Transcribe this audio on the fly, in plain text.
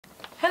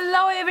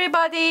Hello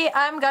everybody,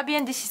 I'm Gabby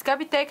and this is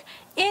Gabby Tech.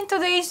 In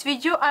today's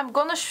video I'm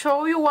gonna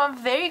show you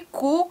one very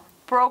cool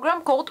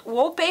program called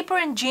Wallpaper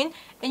Engine,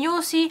 and you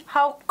will see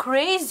how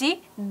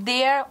crazy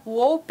their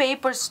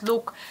wallpapers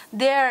look.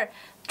 They're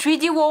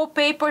 3D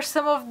wallpapers,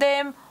 some of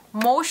them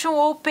motion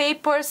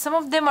wallpapers, some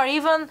of them are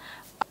even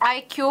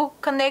iCUE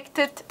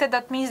connected.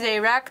 That means they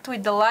react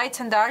with the lights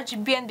and the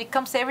RGB and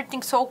becomes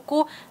everything so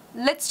cool.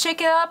 Let's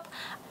check it up.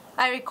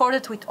 I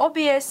recorded with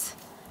OBS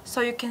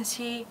so you can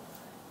see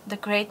the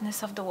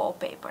greatness of the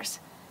wallpapers.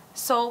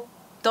 So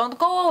don't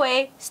go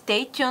away,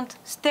 stay tuned,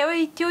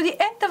 stay till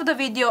the end of the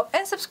video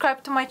and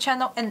subscribe to my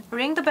channel and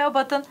ring the bell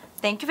button.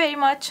 Thank you very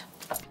much.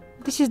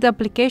 This is the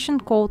application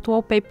called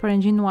Wallpaper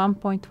Engine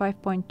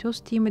 1.5.2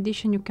 Steam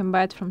Edition. You can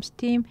buy it from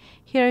Steam.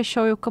 Here I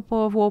show you a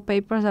couple of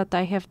wallpapers that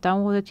I have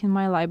downloaded in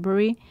my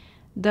library.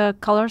 The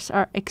colors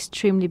are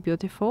extremely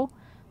beautiful.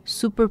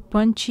 Super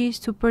punchy,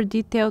 super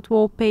detailed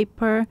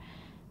wallpaper.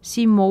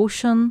 See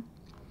motion.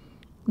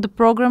 The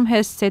program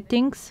has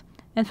settings,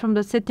 and from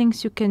the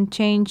settings you can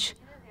change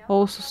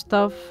also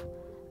stuff,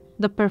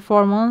 the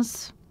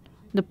performance,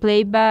 the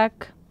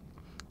playback,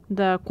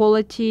 the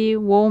quality,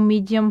 low,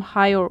 medium,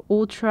 high or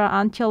ultra,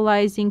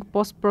 anti-aliasing,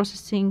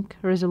 post-processing,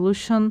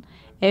 resolution,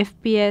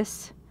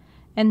 FPS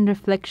and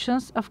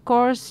reflections. Of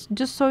course,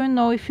 just so you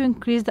know, if you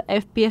increase the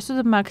FPS to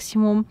the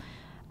maximum,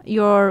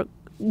 your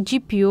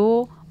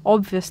GPU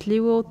obviously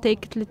will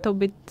take it a little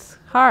bit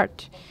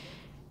hard.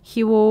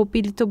 He will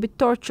be a little bit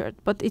tortured,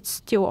 but it's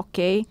still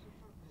okay.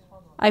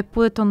 I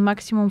put it on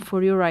maximum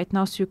for you right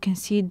now so you can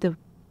see the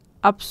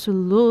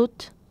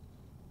absolute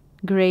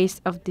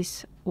grace of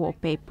these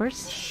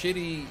wallpapers.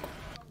 Shitty.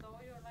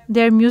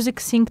 Their music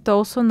synced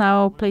also.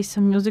 Now I'll play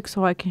some music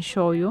so I can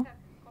show you.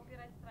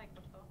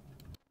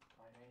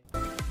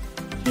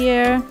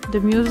 Here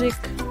the music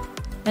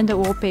and the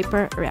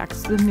wallpaper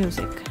reacts to the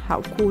music.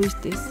 How cool is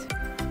this?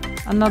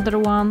 Another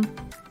one.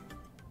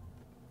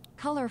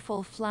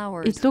 Colorful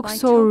flowers. It looks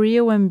so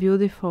real and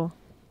beautiful.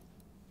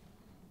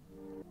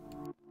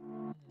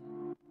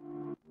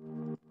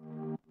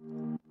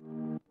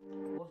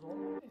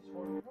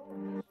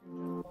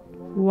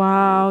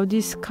 Wow,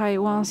 this sky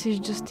once is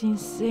just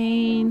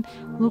insane.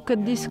 Look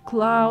at these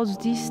clouds,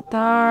 these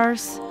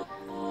stars.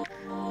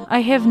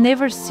 I have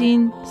never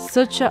seen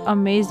such an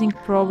amazing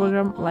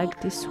program like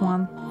this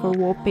one for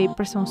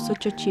wallpapers on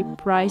such a cheap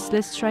price.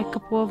 Let's try a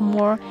couple of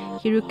more.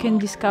 Here you can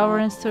discover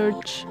and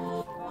search.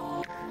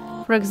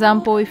 For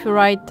example, if you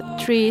write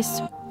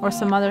trees or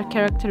some other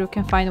character, you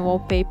can find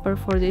wallpaper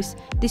for this.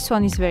 This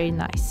one is very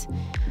nice.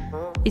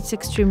 It's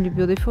extremely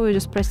beautiful. You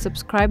just press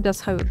subscribe.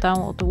 That's how you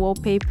download the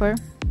wallpaper.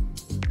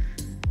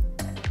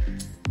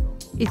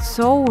 It's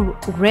so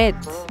red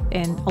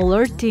and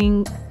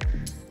alerting.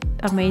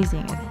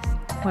 Amazing it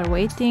is. We're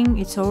waiting.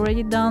 It's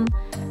already done.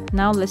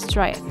 Now let's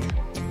try it.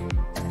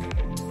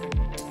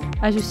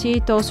 As you see,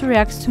 it also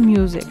reacts to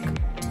music.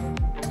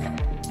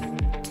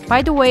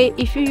 By the way,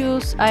 if you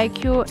use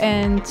iCUE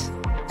and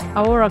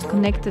Aura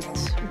connected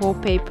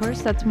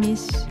wallpapers, that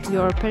means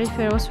your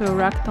peripherals will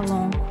react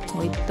along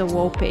with the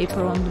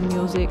wallpaper on the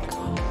music.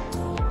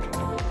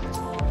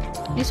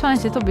 This one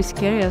is a little bit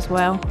scary as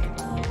well.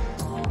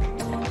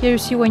 Here you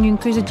see when you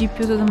increase the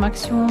GPU to the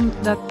maximum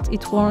that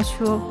it warns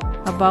you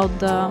about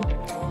the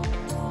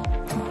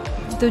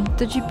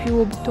GPU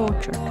will be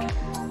tortured.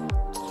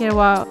 Here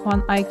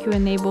one iCUE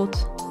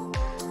enabled.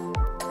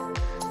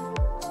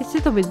 It's a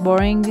little bit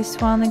boring, this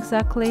one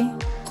exactly.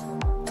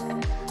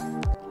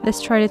 Let's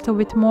try a little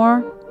bit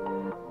more.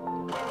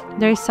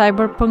 There is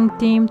cyberpunk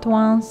themed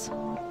ones.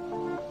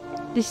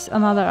 This is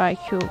another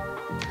iCUE.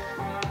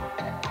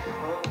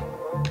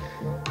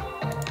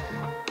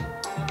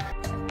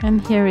 And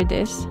here it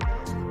is.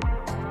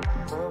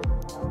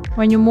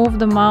 When you move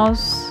the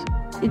mouse,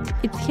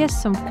 it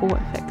has some cool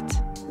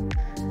effects.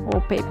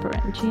 Wallpaper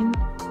Engine.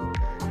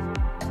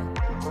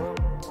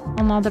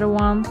 Another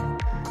one.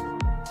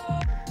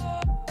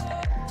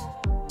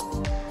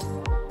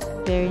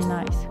 Very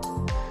nice.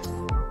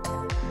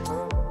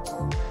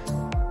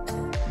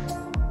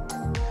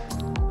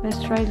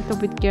 Let's try a little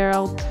bit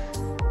Geralt.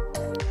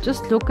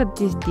 Just look at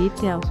these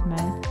details,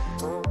 man.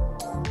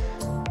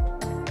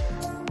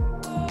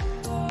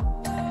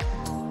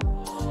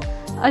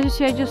 As you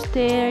see, I just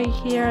stay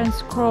here and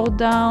scroll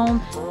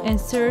down and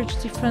search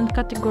different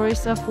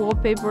categories of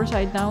wallpapers.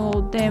 I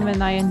download them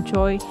and I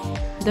enjoy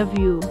the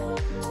view.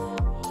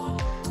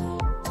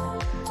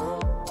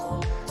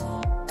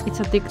 It's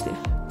addictive.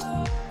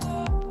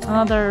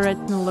 Another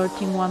retina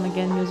alerting one,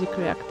 again music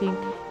reacting.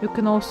 You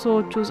can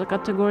also choose a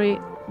category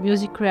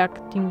music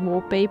reacting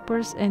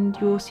wallpapers and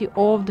you will see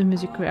all of the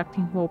music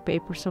reacting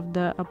wallpapers of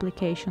the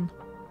application.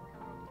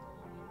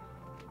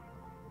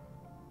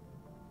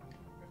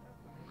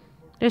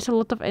 There's a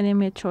lot of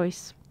Animate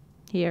choice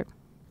here.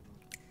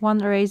 One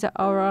Razer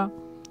Aura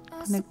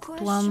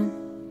connected one.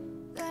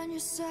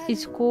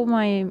 It's cool,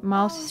 my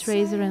mouse is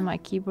Razer and my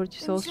keyboard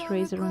is also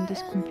Razer on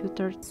this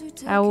computer.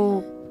 I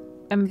will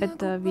embed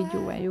the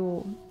video where you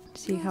will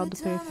see how the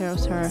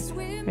peripherals are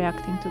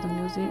reacting to the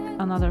music.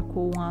 Another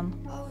cool one.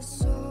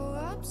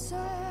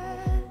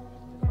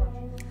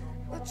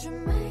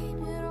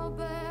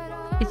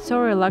 It's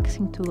so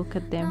relaxing to look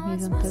at them,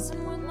 isn't it?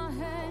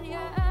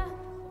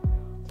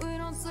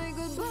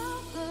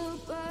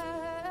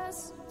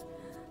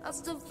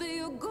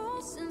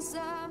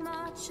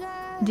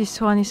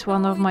 This one is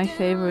one of my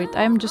favorite.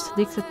 I'm just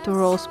addicted to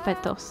rose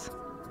petals,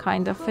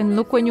 kind of. And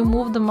look, when you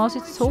move the mouse,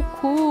 it's so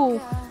cool.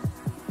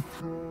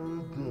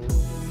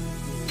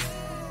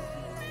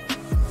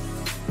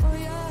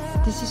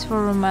 This is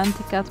for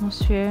romantic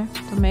atmosphere,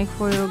 to make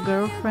for your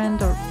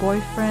girlfriend or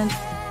boyfriend.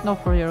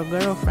 Not for your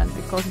girlfriend,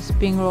 because it's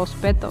pink rose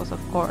petals,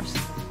 of course.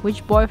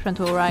 Which boyfriend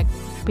will like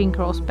pink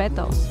rose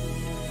petals?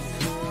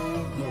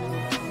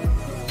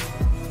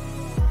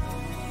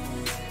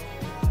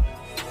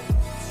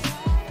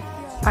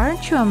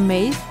 Aren't you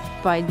amazed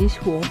by these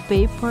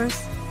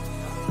wallpapers?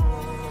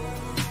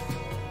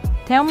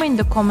 Tell me in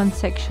the comment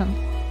section.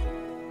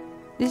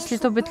 This is a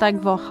little bit like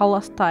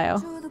Valhalla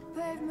style.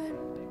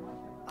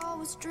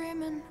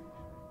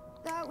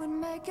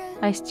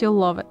 I still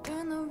love it.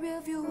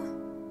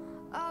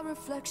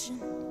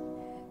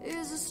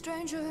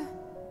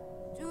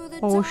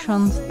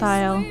 Ocean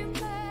style.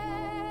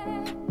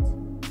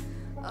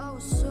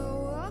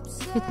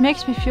 It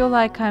makes me feel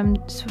like I'm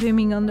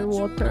swimming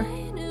underwater.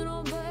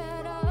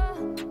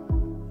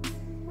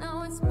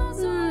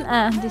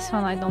 This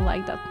one I don't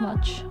like that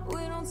much.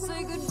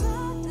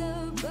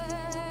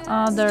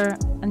 Other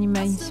anime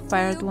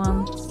inspired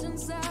one.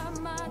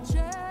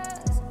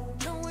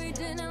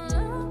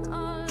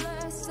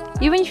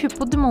 Even if you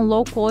put them on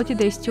low quality,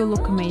 they still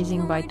look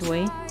amazing, by the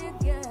way.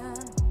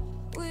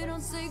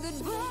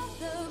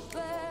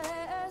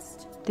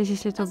 This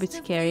is a little bit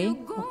scary,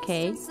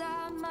 okay.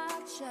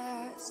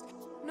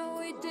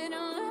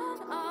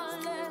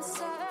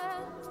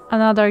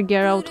 Another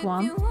Get Out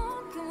one.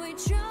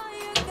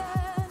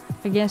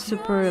 Again,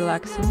 super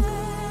relaxing.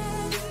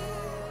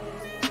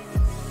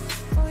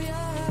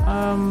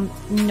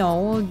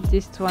 No,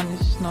 this one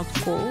is not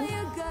cool.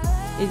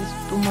 It is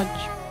too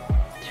much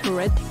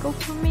theoretical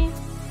for me.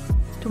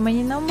 Too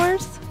many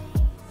numbers.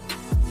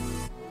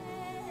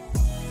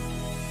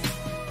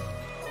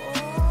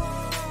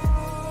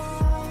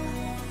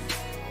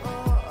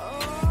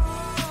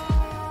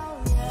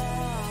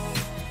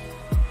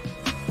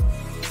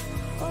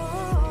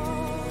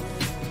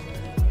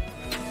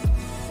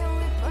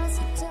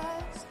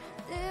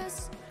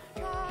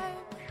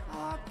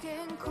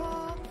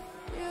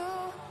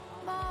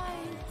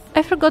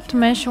 I forgot to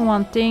mention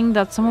one thing,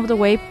 that some of the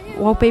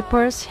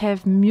wallpapers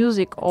have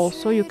music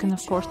also. You can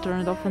of course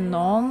turn it off and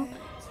on,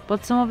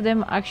 but some of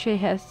them actually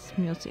have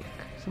music.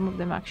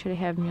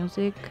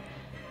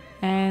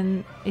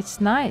 And it's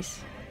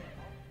nice.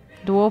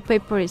 The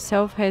wallpaper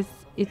itself has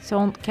its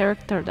own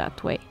character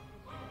that way.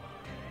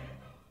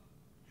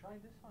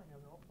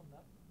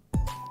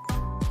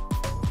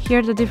 Here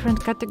are the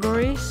different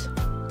categories.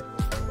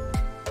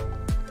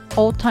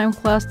 All-time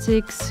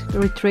classics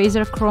with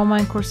Razer, Chroma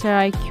and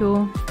Corsair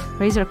iCUE.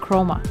 Razer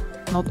Chroma,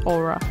 not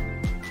Aura.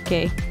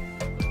 Okay.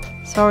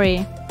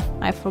 Sorry,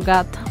 I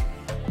forgot.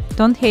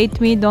 Don't hate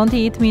me, don't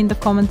eat me in the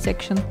comment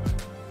section.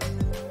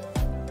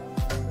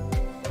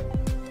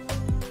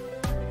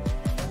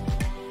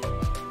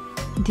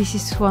 This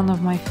is one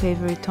of my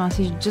favorite ones.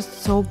 It's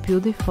just so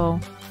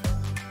beautiful.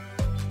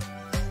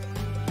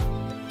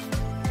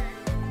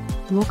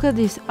 Look at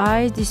these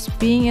eyes, this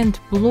pink and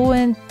blue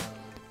and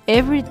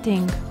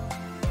everything.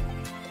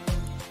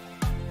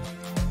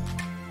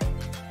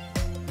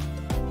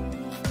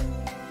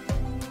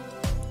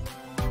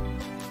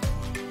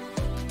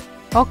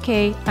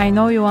 Okay, I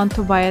know you want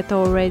to buy it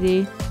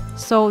already,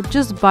 so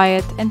just buy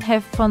it and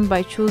have fun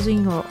by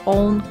choosing your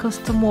own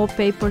custom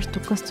wallpapers to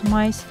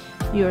customize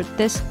your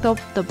desktop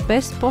the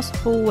best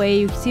possible way.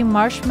 You see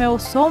Marshmallow,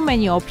 so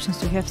many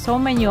options, you have so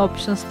many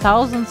options,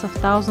 thousands of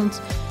thousands,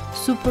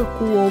 super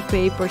cool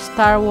wallpapers,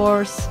 Star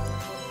Wars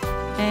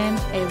and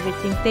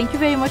everything. Thank you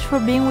very much for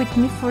being with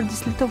me for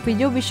this little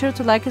video. Be sure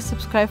to like and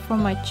subscribe for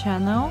my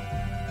channel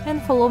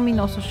and follow me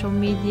on social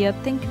media.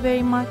 Thank you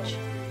very much.